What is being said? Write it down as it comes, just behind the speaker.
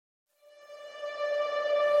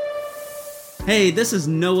Hey, this is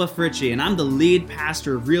Noah Fritchie, and I'm the lead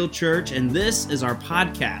pastor of Real Church, and this is our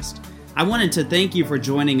podcast. I wanted to thank you for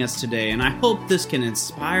joining us today, and I hope this can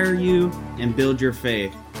inspire you and build your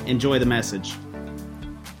faith. Enjoy the message.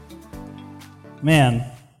 Man,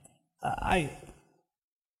 I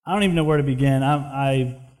don't even know where to begin.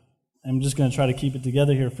 I'm just going to try to keep it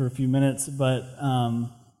together here for a few minutes, but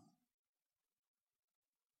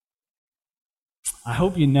I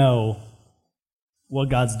hope you know what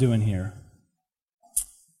God's doing here.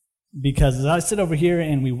 Because as I sit over here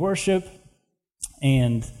and we worship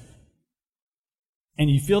and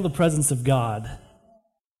you feel the presence of God,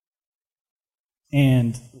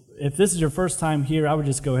 and if this is your first time here, I would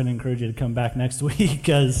just go ahead and encourage you to come back next week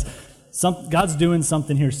because God's doing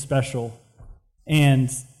something here special. And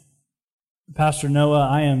Pastor Noah,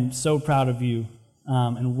 I am so proud of you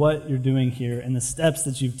and what you're doing here and the steps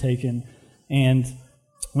that you've taken. And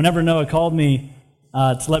whenever Noah called me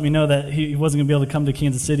to let me know that he wasn't going to be able to come to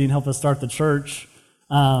Kansas City and help us start the church,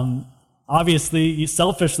 obviously,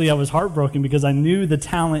 selfishly, I was heartbroken because I knew the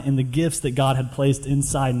talent and the gifts that God had placed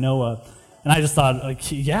inside Noah. And I just thought,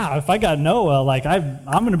 yeah, if I got Noah,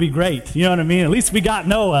 I'm going to be great. You know what I mean? At least we got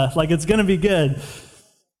Noah. It's going to be good.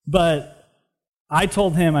 But I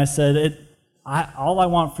told him, I said, all I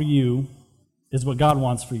want for you is what God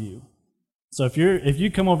wants for you. So if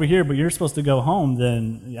you come over here, but you're supposed to go home,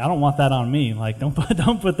 then I don't want that on me. Don't put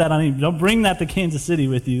that on me. Don't bring that to Kansas City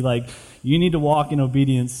with you. You need to walk in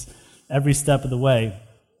obedience every step of the way.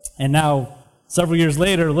 And now, several years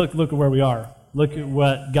later, look at where we are. Look at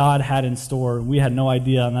what God had in store. We had no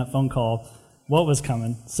idea on that phone call what was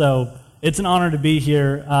coming. So it's an honor to be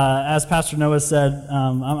here. As Pastor Noah said,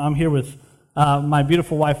 I'm here with my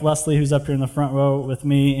beautiful wife, Leslie, who's up here in the front row with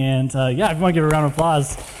me. And if you want to give her a round of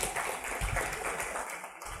applause.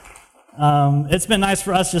 It's been nice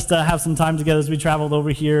for us just to have some time together as we traveled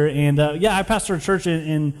over here. And I pastor a church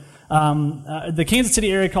in the Kansas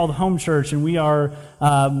City area called Home Church, and we are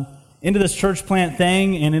into this church plant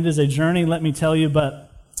thing, and it is a journey, let me tell you.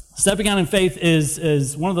 But stepping out in faith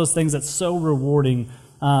is one of those things that's so rewarding.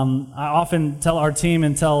 I often tell our team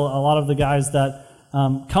and tell a lot of the guys that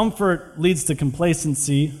comfort leads to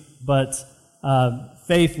complacency, but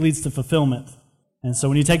faith leads to fulfillment. And so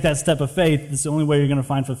when you take that step of faith, it's the only way you're going to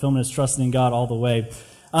find fulfillment is trusting in God all the way.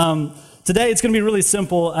 Today, it's going to be really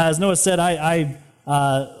simple. As Noah said, I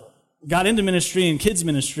got into ministry and kids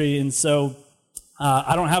ministry, and so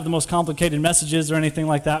I don't have the most complicated messages or anything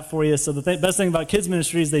like that for you. So the best thing about kids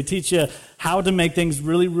ministry is they teach you how to make things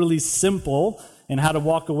really, really simple and how to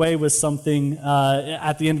walk away with something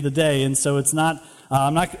at the end of the day. And so it's not,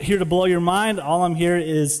 I'm not here to blow your mind. All I'm here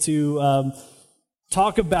is to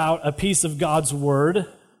talk about a piece of God's Word,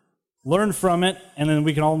 learn from it, and then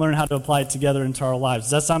we can all learn how to apply it together into our lives.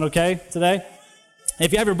 Does that sound okay today?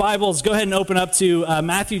 If you have your Bibles, go ahead and open up to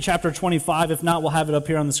Matthew chapter 25. If not, we'll have it up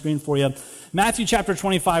here on the screen for you. Matthew chapter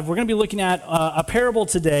 25, we're going to be looking at a parable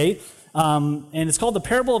today, and it's called the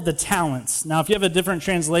parable of the talents. Now, if you have a different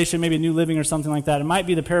translation, maybe a New Living or something like that, it might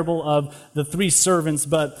be the parable of the three servants,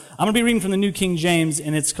 but I'm going to be reading from the New King James,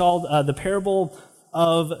 and it's called the parable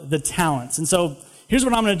of the talents. And so here's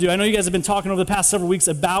what I'm going to do. I know you guys have been talking over the past several weeks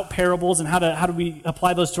about parables and how do we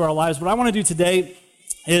apply those to our lives. What I want to do today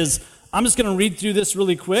is I'm just going to read through this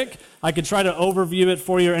really quick. I could try to overview it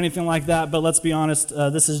for you or anything like that, but let's be honest,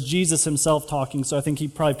 this is Jesus himself talking, so I think he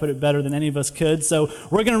probably put it better than any of us could. So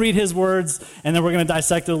we're going to read his words, and then we're going to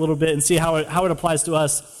dissect it a little bit and see how it applies to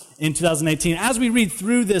us in 2018. As we read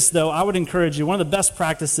through this, though, I would encourage you, one of the best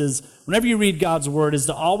practices whenever you read God's word is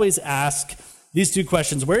to always ask these two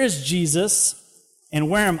questions. Where is Jesus? And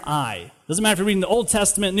where am I? Doesn't matter if you're reading the Old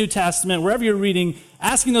Testament, New Testament, wherever you're reading,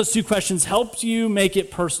 asking those two questions helps you make it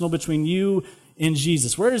personal between you and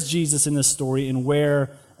Jesus. Where is Jesus in this story, and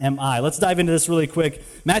where am I? Let's dive into this really quick.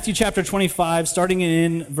 Matthew chapter 25, starting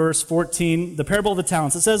in verse 14, the parable of the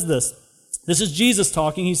talents. It says this. This is Jesus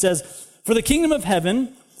talking. He says, "For the kingdom of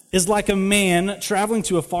heaven is like a man traveling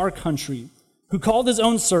to a far country, who called his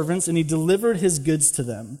own servants, and he delivered his goods to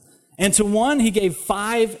them. And to one he gave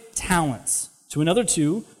 5 talents, to another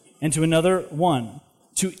 2, and to another 1,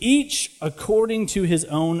 to each according to his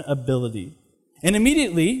own ability. And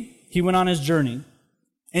immediately he went on his journey.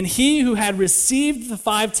 And he who had received the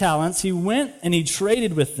 5 talents, he went and he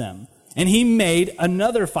traded with them, and he made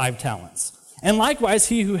another 5 talents. And likewise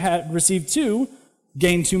he who had received 2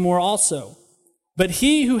 gained 2 more also. But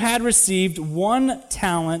he who had received 1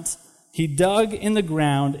 talent, he dug in the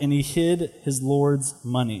ground, and he hid his Lord's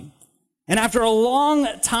money. And after a long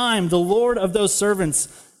time, the Lord of those servants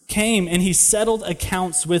came, and he settled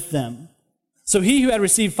accounts with them. So he who had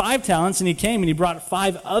received 5 talents, and he came, and he brought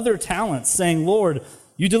 5 other talents, saying, Lord,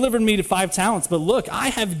 You delivered me to 5 talents, but look, I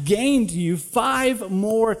have gained you 5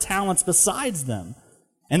 more talents besides them.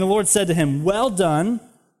 And the Lord said to him, well done,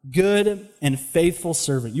 good and faithful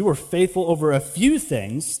servant. You were faithful over a few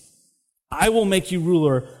things. I will make you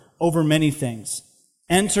ruler over many things.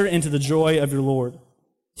 Enter into the joy of your Lord.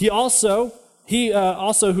 He also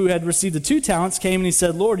who had received the 2 talents came and he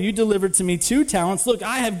said, Lord, you delivered to me 2 talents. Look,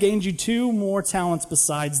 I have gained you 2 more talents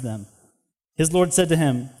besides them. His Lord said to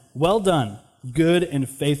him, well done, good and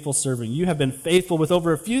faithful servant. You have been faithful with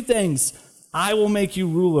over a few things. I will make you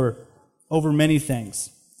ruler over many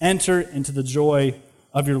things. Enter into the joy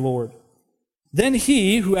of your Lord. Then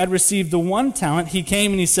he who had received the 1 talent, he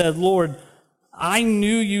came and he said, Lord, I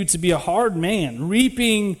knew you to be a hard man,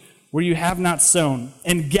 reaping where you have not sown,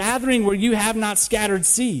 and gathering where you have not scattered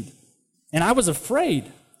seed. And I was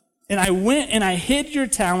afraid, and I went and I hid your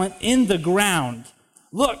talent in the ground.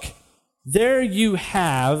 Look, there you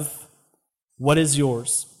have what is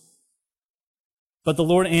yours. But the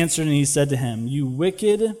Lord answered and he said to him, you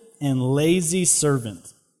wicked and lazy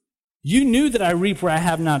servant. You knew that I reap where I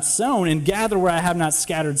have not sown and gather where I have not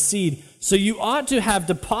scattered seed. So you ought to have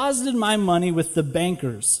deposited my money with the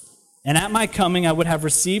bankers. And at my coming I would have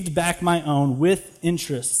received back my own with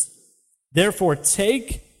interest. Therefore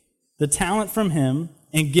take the talent from him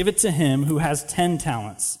and give it to him who has 10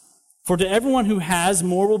 talents. For to everyone who has,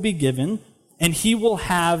 more will be given, and he will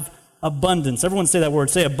have abundance. Everyone say that word.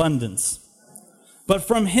 Say abundance. But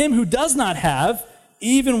from him who does not have,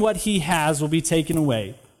 even what he has will be taken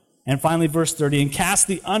away. And finally, verse 30, and cast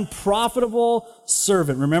the unprofitable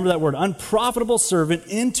servant, remember that word, unprofitable servant,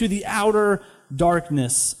 into the outer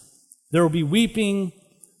darkness. There will be weeping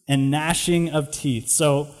and gnashing of teeth.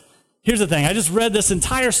 So here's the thing. I just read this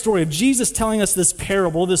entire story of Jesus telling us this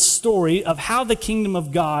parable, this story of how the kingdom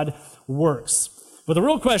of God works. But the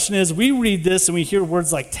real question is, we read this and we hear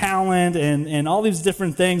words like talent and all these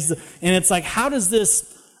different things, and it's like, how does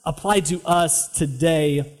this apply to us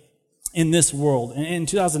today in this world, in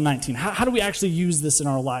 2019? How do we actually use this in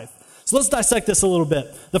our life? So let's dissect this a little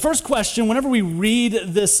bit. The first question, whenever we read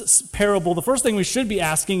this parable, the first thing we should be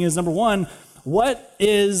asking is, number one, what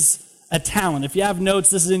is a talent? If you have notes,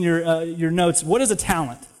 this is in your notes. What is a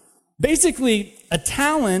talent? Basically, a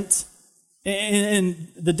talent in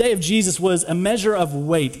the day of Jesus was a measure of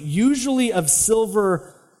weight, usually of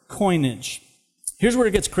silver coinage. Here's where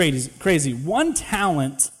it gets crazy. 1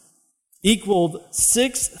 talent equaled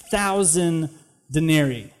 6,000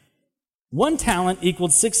 denarii. 1 talent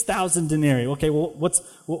equaled 6,000 denarii. Okay, well,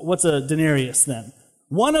 what's a denarius then?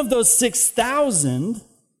 One of those 6,000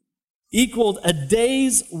 equaled a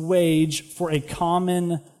day's wage for a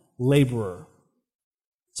common laborer.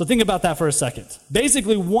 So think about that for a second.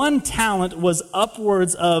 Basically, 1 talent was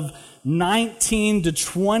upwards of 19 to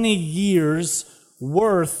 20 years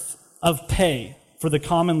worth of pay for the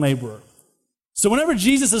common laborer. So whenever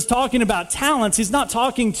Jesus is talking about talents, he's not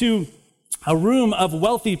talking to a room of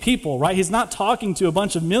wealthy people, right? He's not talking to a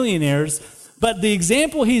bunch of millionaires, but the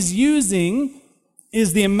example he's using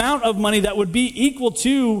is the amount of money that would be equal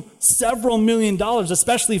to several $1 million,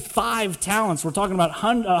 especially 5 talents. We're talking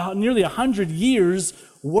about nearly 100 years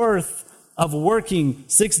worth of working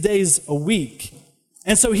 6 days a week.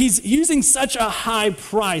 And so he's using such a high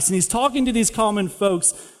price, and he's talking to these common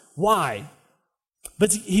folks. Why?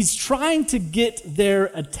 But he's trying to get their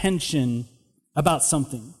attention about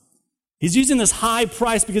something. He's using this high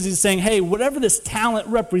price because he's saying, hey, whatever this talent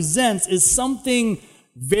represents is something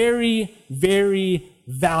very, very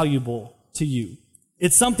valuable to you.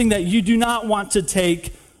 It's something that you do not want to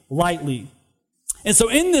take lightly. And so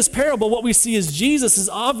in this parable, what we see is Jesus is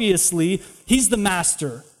obviously, he's the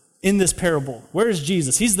master in this parable. Where is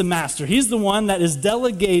Jesus? He's the master. He's the one that is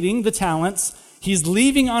delegating the talents. He's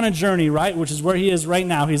leaving on a journey, right? Which is where he is right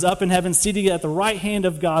now. He's up in heaven, seated at the right hand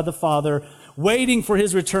of God the Father, waiting for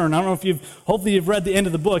his return. I don't know if hopefully you've read the end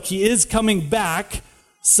of the book. He is coming back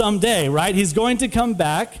someday, right? He's going to come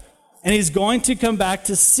back, and he's going to come back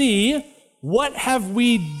to see what have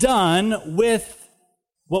we done with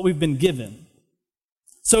what we've been given.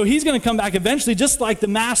 So he's going to come back eventually, just like the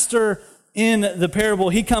master in the parable.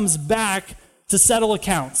 He comes back to settle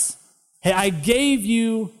accounts. Hey, I gave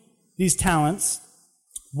you these talents.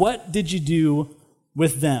 What did you do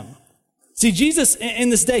with them? See, Jesus in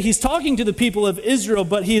this day, he's talking to the people of Israel,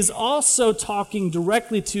 but he is also talking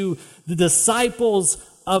directly to the disciples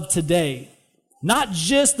of today. Not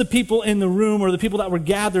just the people in the room or the people that were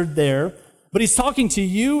gathered there, but he's talking to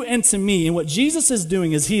you and to me. And what Jesus is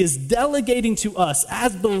doing is he is delegating to us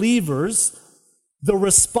as believers the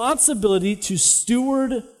responsibility to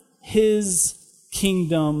steward his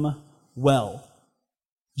kingdom well.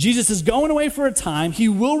 Jesus is going away for a time. He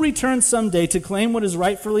will return someday to claim what is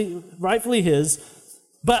rightfully his.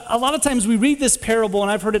 But a lot of times we read this parable, and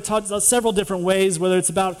I've heard it taught several different ways, whether it's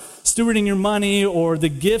about stewarding your money or the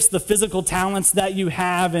gifts, the physical talents that you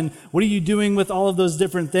have, and what are you doing with all of those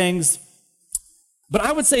different things. But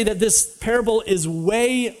I would say that this parable is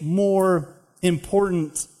way more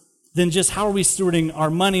important than just how are we stewarding our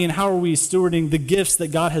money and how are we stewarding the gifts that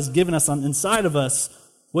God has given us on inside of us.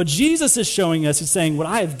 What Jesus is showing us, he's saying, what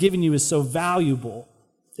I have given you is so valuable.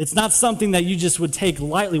 It's not something that you just would take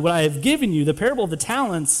lightly. What I have given you, the parable of the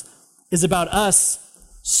talents, is about us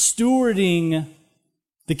stewarding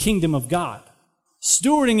the kingdom of God.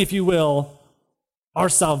 Stewarding, if you will, our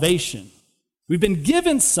salvation. We've been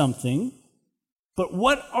given something, but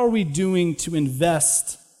what are we doing to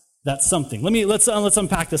invest that something? Let's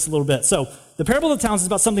unpack this a little bit. So the parable of the talents is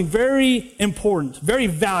about something very important, very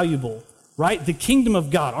valuable, right? The kingdom of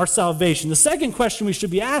God, our salvation. The second question we should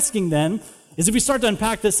be asking then is, if we start to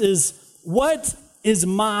unpack this, is what is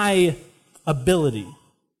my ability?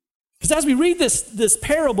 Because as we read this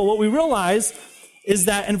parable, what we realize is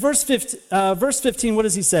that in verse 15, what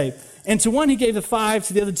does he say? And to one he gave the 5,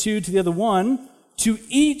 to the other 2, to the other 1, to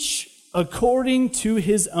each according to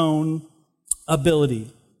his own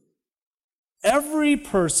ability. Every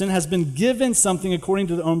person has been given something according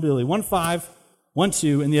to their own ability. 1 5, 1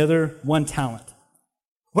 2, and the other 1 talent.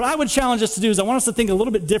 What I would challenge us to do is I want us to think a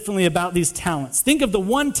little bit differently about these talents. Think of the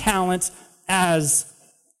 1 talent as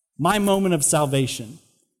my moment of salvation.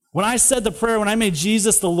 When I said the prayer, when I made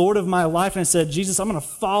Jesus the Lord of my life, and I said, Jesus, I'm going to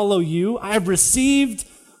follow you, I have received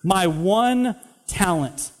my 1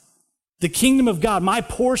 talent, the kingdom of God, my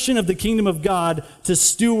portion of the kingdom of God to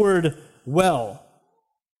steward well.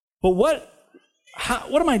 But what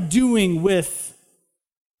am I doing with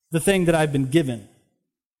the thing that I've been given?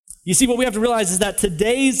 You see, what we have to realize is that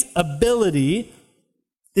today's ability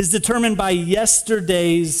is determined by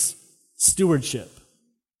yesterday's stewardship.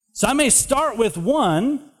 So I may start with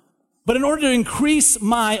 1, but in order to increase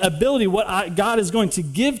my ability, what God is going to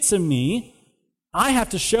give to me, I have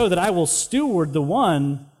to show that I will steward the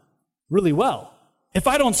 1 really well. If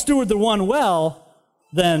I don't steward the 1 well,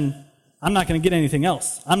 then I'm not going to get anything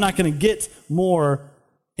else. I'm not going to get more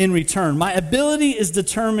in return. My ability is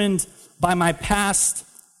determined by my past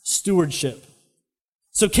stewardship.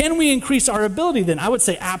 So can we increase our ability then? I would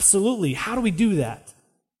say absolutely. How do we do that?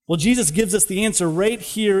 Well, Jesus gives us the answer right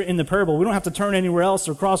here in the parable. We don't have to turn anywhere else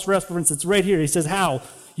or cross-reference. It's right here. He says, how?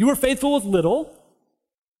 You were faithful with little.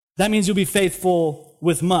 That means you'll be faithful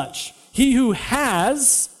with much. He who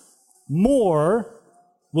has more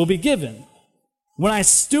will be given. When I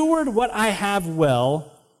steward what I have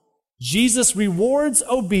well, Jesus rewards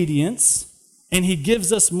obedience and he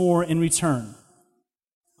gives us more in return.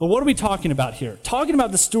 But what are we talking about here? Talking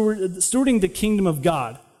about stewarding the kingdom of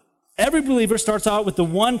God. Every believer starts out with the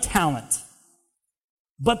 1 talent.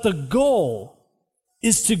 But the goal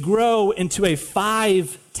is to grow into a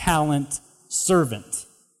 5-talent servant.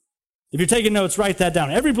 If you're taking notes, write that down.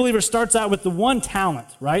 Every believer starts out with the 1 talent,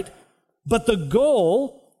 right? But the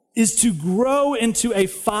goal is to grow into a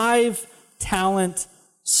 5-talent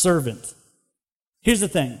servant. Here's the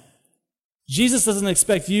thing. Jesus doesn't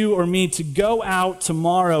expect you or me to go out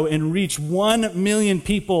tomorrow and reach 1 million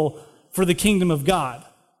people for the kingdom of God.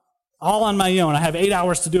 All on my own. I have 8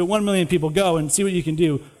 hours to do it. 1 million people, go and see what you can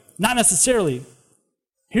do. Not necessarily.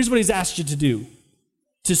 Here's what he's asked you to do.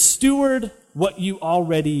 To steward what you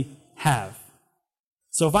already have.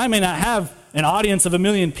 So if I may not have an audience of 1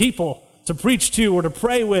 million people to preach to or to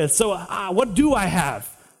pray with, so what do I have?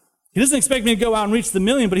 He doesn't expect me to go out and reach the 1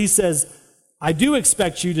 million, but he says, I do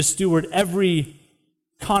expect you to steward every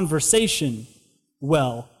conversation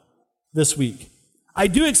well this week. I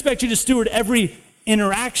do expect you to steward every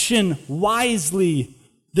interaction wisely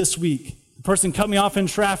this week. The person cut me off in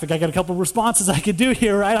traffic. I got a couple of responses I could do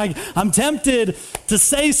here, right? I'm tempted to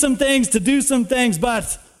say some things, to do some things,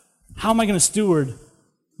 but how am I going to steward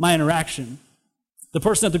my interaction? The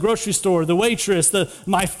person at the grocery store, the waitress,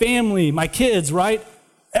 my family, my kids, right?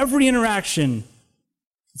 Every interaction,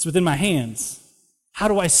 it's within my hands. How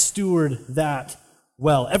do I steward that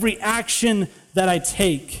well? Every action that I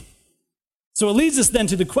take. So it leads us then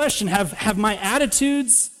to the question, have my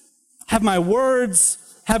attitudes, have my words,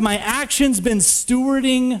 have my actions been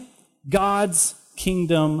stewarding God's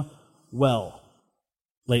kingdom well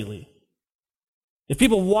lately? If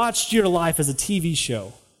people watched your life as a TV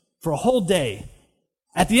show for a whole day,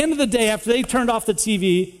 at the end of the day, after they turned off the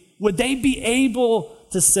TV, would they be able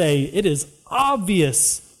to say, it is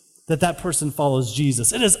obvious that that person follows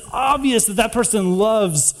Jesus. It is obvious that that person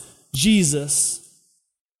loves Jesus.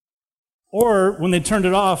 Or when they turned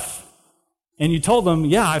it off and you told them,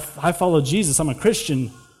 yeah, I follow Jesus, I'm a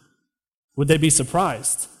Christian, would they be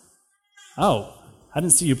surprised? Oh, I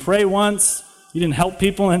didn't see you pray once. You didn't help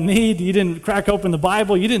people in need. You didn't crack open the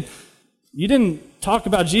Bible. You didn't talk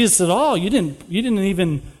about Jesus at all. You didn't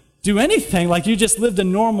even do anything. Like you just lived a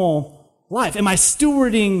normal life. Am I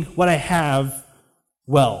stewarding what I have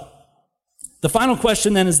well? The final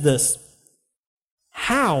question then is this: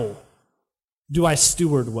 how do I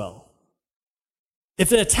steward well? If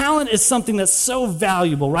the talent is something that's so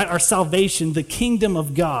valuable, right? Our salvation, the kingdom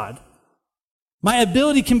of God, my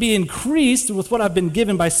ability can be increased with what I've been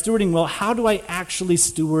given by stewarding well. How do I actually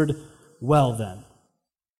steward well then?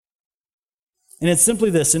 And it's simply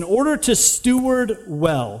this: in order to steward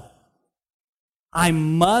well, I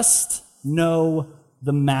must know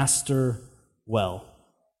the master well.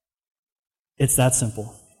 It's that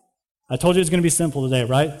simple. I told you it's going to be simple today,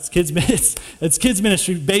 right? It's kids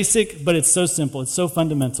ministry, basic, but it's so simple. It's so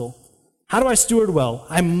fundamental. How do I steward well?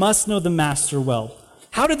 I must know the master well.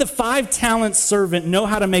 How did the 5-talent servant know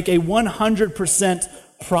how to make a 100%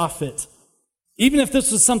 profit? Even if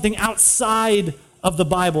this was something outside of the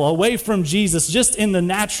Bible, away from Jesus, just in the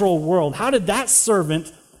natural world, how did that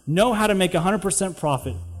servant know how to make 100%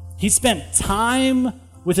 profit? He spent time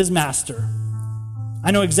with his master. I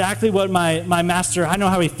know exactly what my master, I know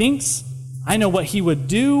how he thinks. I know what he would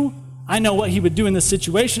do. I know what he would do in this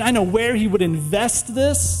situation. I know where he would invest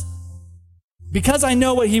this. Because I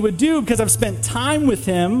know what he would do, because I've spent time with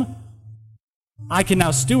him, I can now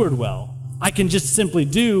steward well. I can just simply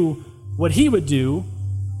do what he would do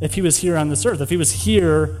if he was here on this earth, if he was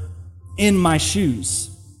here in my shoes.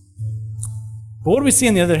 But what do we see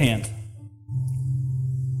on the other hand?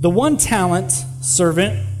 The 1-talent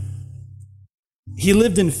servant, he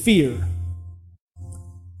lived in fear,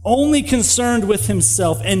 only concerned with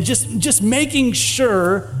himself and just making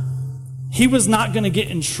sure he was not going to get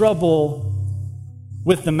in trouble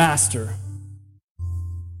with the master.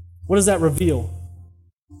 What does that reveal?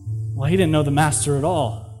 Well, he didn't know the master at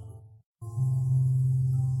all.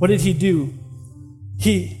 What did he do?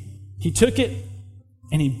 He took it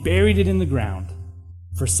and he buried it in the ground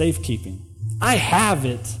for safekeeping. I have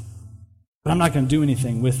it, but I'm not going to do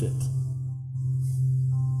anything with it.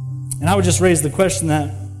 And I would just raise the question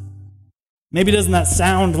that maybe doesn't that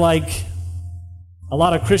sound like a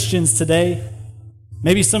lot of Christians today?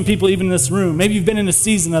 Maybe some people even in this room, maybe you've been in a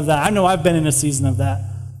season of that. I know I've been in a season of that.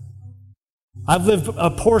 I've lived a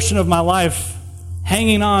portion of my life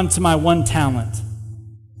hanging on to my 1 talent,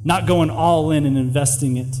 not going all in and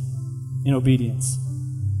investing it in obedience.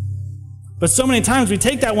 But so many times we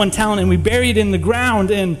take that 1 talent and we bury it in the ground,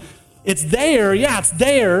 and it's there, it's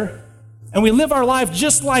there, and we live our life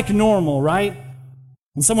just like normal, right?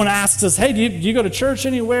 And someone asks us, hey, do you go to church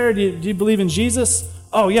anywhere? Do you believe in Jesus?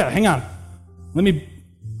 Oh yeah, hang on. Let me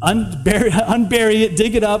unbury it,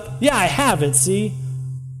 dig it up. Yeah, I have it, see?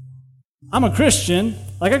 I'm a Christian.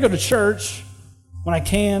 Like, I go to church when I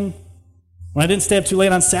can, when I didn't stay up too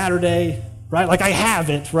late on Saturday, right? Like, I have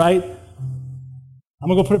it, right? I'm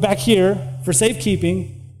going to go put it back here for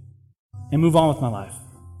safekeeping and move on with my life,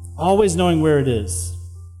 always knowing where it is.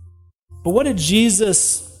 But what did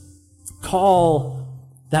Jesus call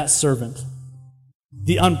that servant?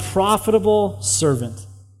 The unprofitable servant.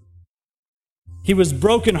 He was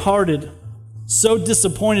brokenhearted, so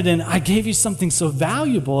disappointed in, I gave you something so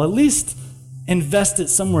valuable. At least invest it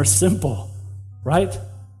somewhere simple, right?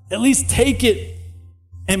 At least take it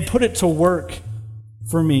and put it to work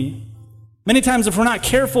for me. Many times, if we're not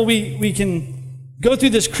careful, we can go through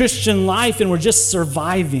this Christian life and we're just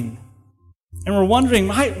surviving. And we're wondering,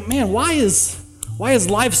 why is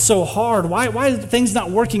life so hard? Why are things not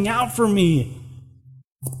working out for me?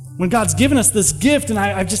 When God's given us this gift and I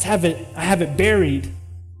have it buried.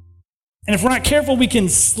 And if we're not careful, we can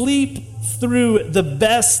sleep through the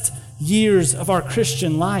best years of our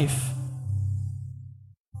Christian life,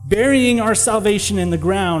 burying our salvation in the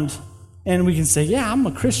ground, and we can say, yeah, I'm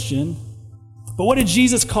a Christian. But what did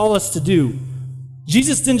Jesus call us to do?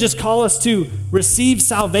 Jesus didn't just call us to receive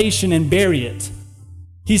salvation and bury it.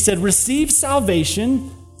 He said, receive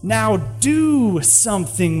salvation, now do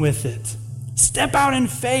something with it. Step out in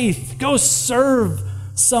faith. Go serve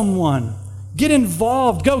someone. Get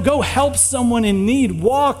involved. Go help someone in need.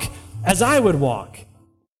 Walk as I would walk.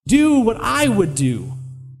 Do what I would do.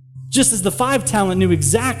 Just as the 5-talent knew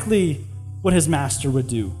exactly what his master would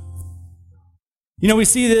do. You know, we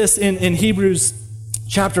see this in Hebrews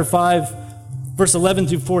chapter 5, verse 11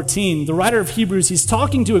 through 14. The writer of Hebrews, he's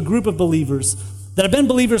talking to a group of believers that have been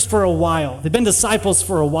believers for a while. They've been disciples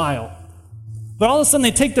for a while. But all of a sudden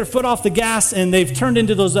they take their foot off the gas and they've turned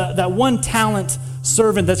into that 1-talent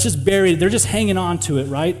servant that's just buried. They're just hanging on to it,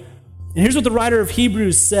 right? And here's what the writer of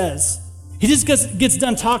Hebrews says. He just gets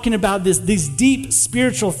done talking about these deep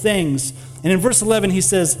spiritual things. And in verse 11, he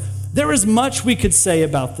says, there is much we could say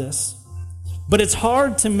about this, but it's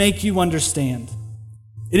hard to make you understand.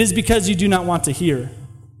 It is because you do not want to hear.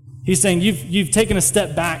 He's saying you've taken a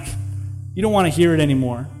step back. You don't want to hear it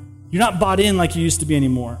anymore. You're not bought in like you used to be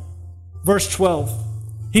anymore. Verse 12,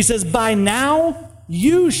 he says, by now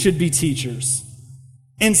you should be teachers.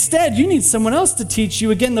 Instead, you need someone else to teach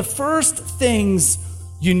you, again, the first things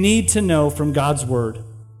you need to know from God's word.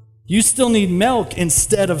 You still need milk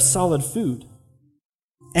instead of solid food.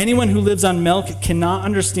 Anyone who lives on milk cannot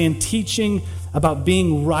understand teaching about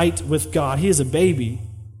being right with God. He is a baby.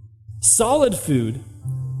 Solid food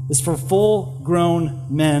is for full-grown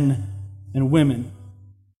men and women.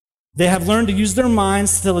 They have learned to use their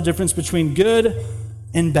minds to tell the difference between good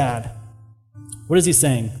and bad. What is he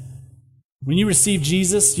saying? When you receive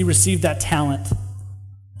Jesus, you receive that talent.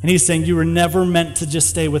 And he's saying you were never meant to just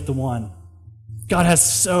stay with the one. God has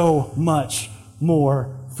so much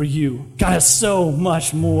more for you. God has so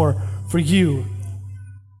much more for you.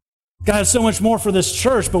 God has so much more for this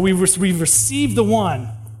church, but we've received the one.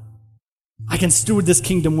 I can steward this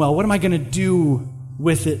kingdom well. What am I going to do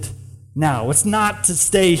with it now? It's not to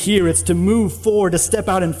stay here. It's to move forward, to step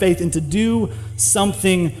out in faith, and to do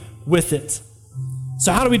something with it.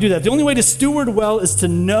 So how do we do that? The only way to steward well is to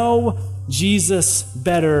know Jesus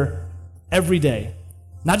better every day.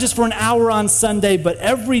 Not just for an hour on Sunday, but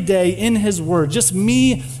every day in his word. Just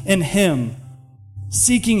me and him.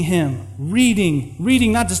 Seeking him.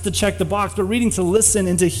 Reading not just to check the box, but reading to listen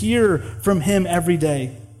and to hear from him every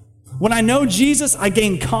day. When I know Jesus, I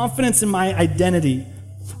gain confidence in my identity.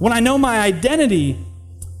 When I know my identity,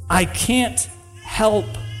 I can't help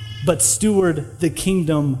but steward the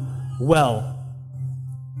kingdom well.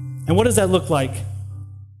 And what does that look like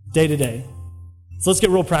day to day? So let's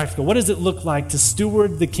get real practical. What does it look like to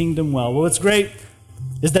steward the kingdom well? Well, what's great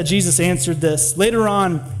is that Jesus answered this. Later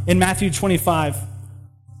on in Matthew 25,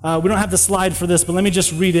 we don't have the slide for this, but let me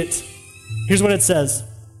just read it. Here's what it says.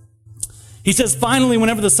 He says, finally,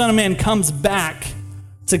 whenever the Son of Man comes back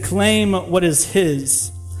to claim what is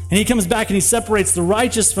his, and he comes back and he separates the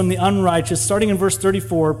righteous from the unrighteous, starting in verse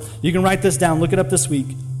 34. You can write this down. Look it up this week.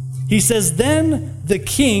 He says, then the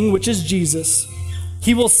king, which is Jesus,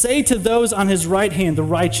 he will say to those on his right hand, the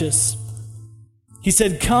righteous, he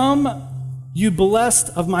said, come, you blessed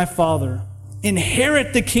of my Father,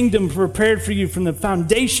 inherit the kingdom prepared for you from the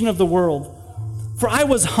foundation of the world. For I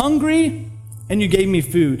was hungry, and you gave me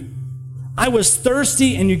food. I was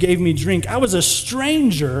thirsty, and you gave me drink. I was a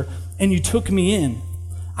stranger, and you took me in.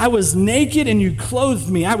 I was naked, and you clothed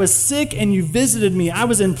me. I was sick, and you visited me. I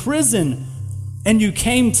was in prison, and you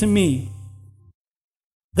came to me.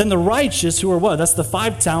 Then the righteous, who are what? That's the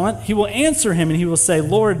 5 talent. He will answer him and he will say,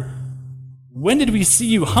 Lord, when did we see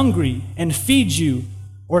you hungry and feed you,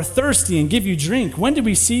 or thirsty and give you drink? When did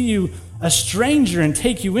we see you a stranger and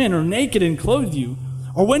take you in, or naked and clothe you?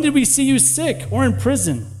 Or when did we see you sick or in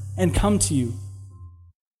prison and come to you?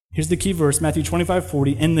 Here's the key verse, Matthew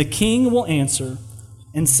 25:40. And the king will answer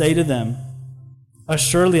and say to them,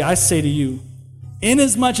 assuredly I say to you,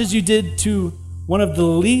 inasmuch as you did to one of the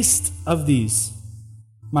least of these,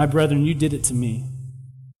 my brethren, you did it to me.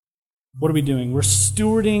 What are we doing? We're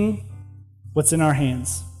stewarding what's in our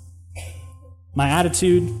hands. My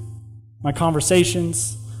attitude, my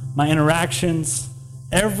conversations, my interactions.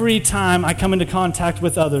 Every time I come into contact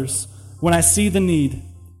with others, when I see the need,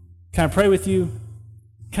 can I pray with you?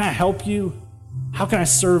 Can I help you? How can I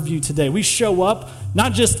serve you today? We show up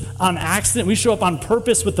not just on accident, we show up on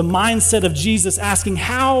purpose with the mindset of Jesus, asking,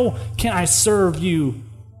 how can I serve you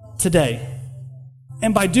today?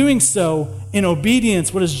 And by doing so, in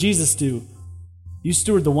obedience, what does Jesus do? You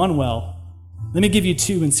steward the 1 well. Let me give you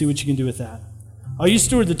 2 and see what you can do with that. Oh, you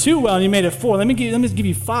steward the 2 well and you made it 4. Let me give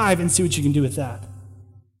you 5 and see what you can do with that.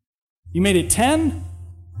 You made it 10?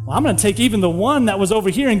 Well, I'm going to take even the 1 that was over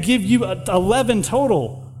here and give you 11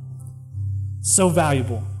 total. So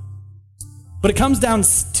valuable. But it comes down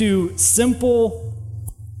to simple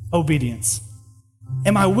obedience.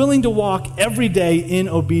 Am I willing to walk every day in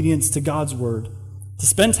obedience to God's word? To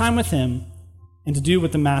spend time with him, and to do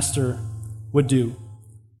what the master would do.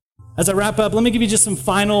 As I wrap up, let me give you just some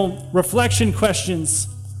final reflection questions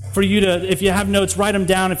for you to, if you have notes, write them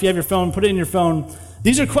down. If you have your phone, put it in your phone.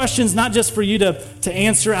 These are questions not just for you to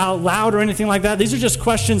answer out loud or anything like that. These are just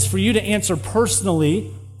questions for you to answer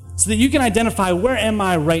personally so that you can identify, where am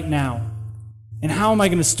I right now? And how am I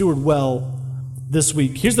going to steward well this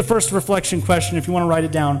week? Here's the first reflection question, if you want to write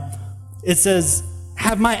it down. It says,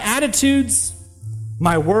 have my attitudes,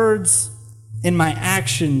 my words, and my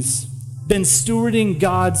actions been stewarding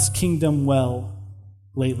God's kingdom well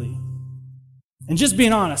lately? And just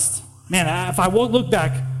being honest, man, if I look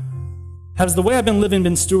back, has the way I've been living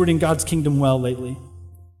been stewarding God's kingdom well lately?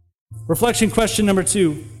 Reflection question number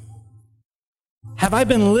 2. Have I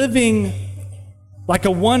been living like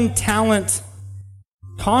a one-talent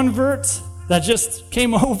convert that just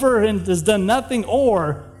came over and has done nothing?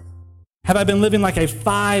 Or have I been living like a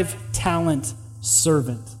 5-talent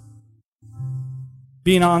servant?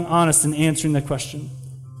 Being honest and answering the question.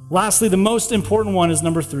 Lastly, the most important one is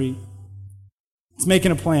number 3. It's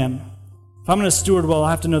making a plan. If I'm going to steward well, I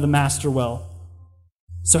have to know the master well.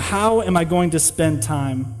 So how am I going to spend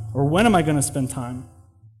time, or when am I going to spend time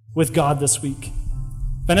with God this week?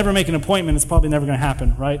 If I never make an appointment, it's probably never going to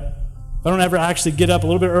happen, right? If I don't ever actually get up a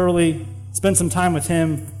little bit early, spend some time with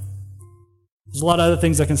Him, there's a lot of other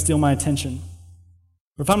things that can steal my attention.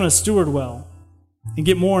 But if I'm going to steward well and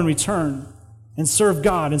get more in return and serve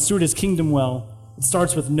God and steward His kingdom well, it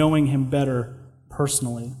starts with knowing Him better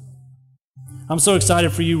personally. I'm so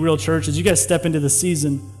excited for you, Real Church, as you guys step into the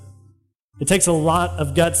season. It takes a lot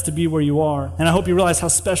of guts to be where you are, and I hope you realize how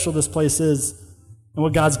special this place is and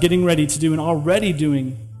what God's getting ready to do and already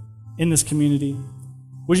doing in this community.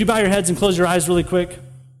 Would you bow your heads and close your eyes really quick?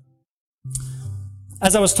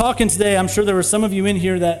 As I was talking today, I'm sure there were some of you in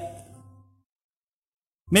here that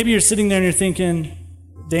maybe you're sitting there and you're thinking,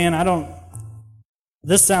 Dan,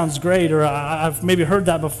 this sounds great, or I've maybe heard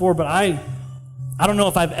that before, but I don't know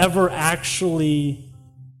if I've ever actually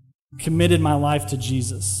committed my life to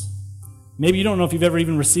Jesus. Maybe you don't know if you've ever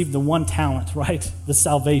even received the one talent, right? The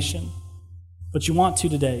salvation. But you want to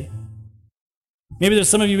today. Maybe there's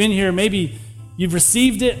some of you in here, maybe you've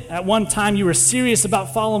received it at one time, you were serious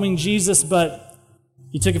about following Jesus, but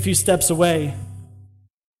you took a few steps away.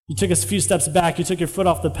 You took a few steps back, you took your foot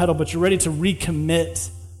off the pedal, but you're ready to recommit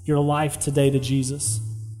your life today to Jesus.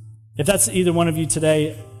 If that's either one of you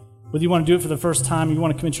today, whether you want to do it for the first time, you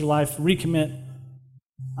want to commit your life, recommit.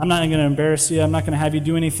 I'm not going to embarrass you. I'm not going to have you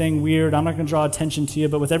do anything weird. I'm not going to draw attention to you.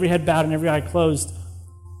 But with every head bowed and every eye closed,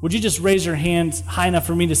 would you just raise your hand high enough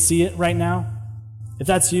for me to see it right now? If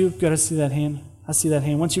that's you, good, I see that hand. I see that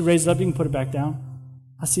hand. Once you raise it up, you can put it back down.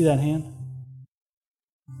 I see that hand.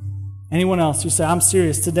 Anyone else who say, I'm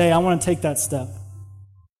serious today, I want to take that step.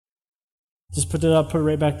 Just put it up, put it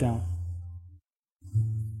right back down.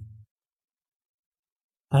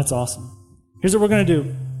 That's awesome. Here's what we're going to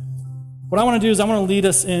do. What I want to do is I want to lead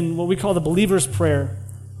us in what we call the believer's prayer.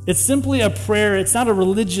 It's simply a prayer. It's not a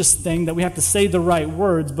religious thing that we have to say the right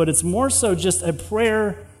words, but it's more so just a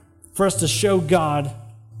prayer for us to show God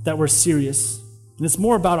that we're serious. And it's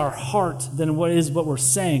more about our heart than what we're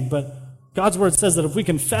saying. But God's word says that if we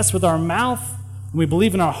confess with our mouth and we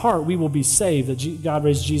believe in our heart, we will be saved, that God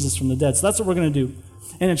raised Jesus from the dead. So that's what we're going to do.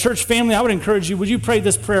 And in church family, I would encourage you, would you pray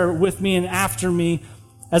this prayer with me and after me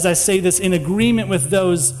as I say this in agreement with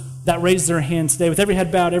those that raised their hands today. With every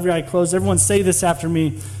head bowed, every eye closed, everyone say this after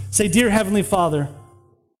me. Say, Dear Heavenly Father,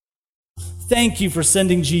 thank you for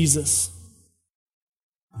sending Jesus.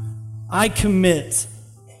 I commit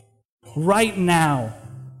right now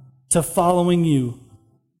to following you.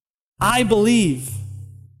 I believe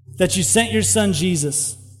that you sent your son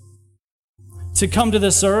Jesus to come to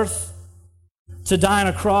this earth, to die on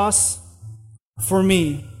a cross for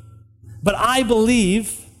me. But I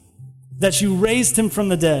believe that you raised him from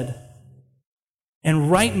the dead.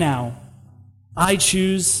 And right now, I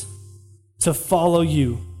choose to follow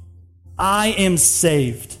you. I am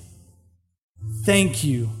saved. Thank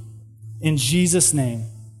you. In Jesus' name,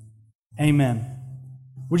 amen.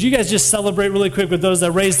 Would you guys just celebrate really quick with those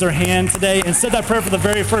that raised their hand today and said that prayer for the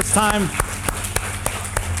very first time?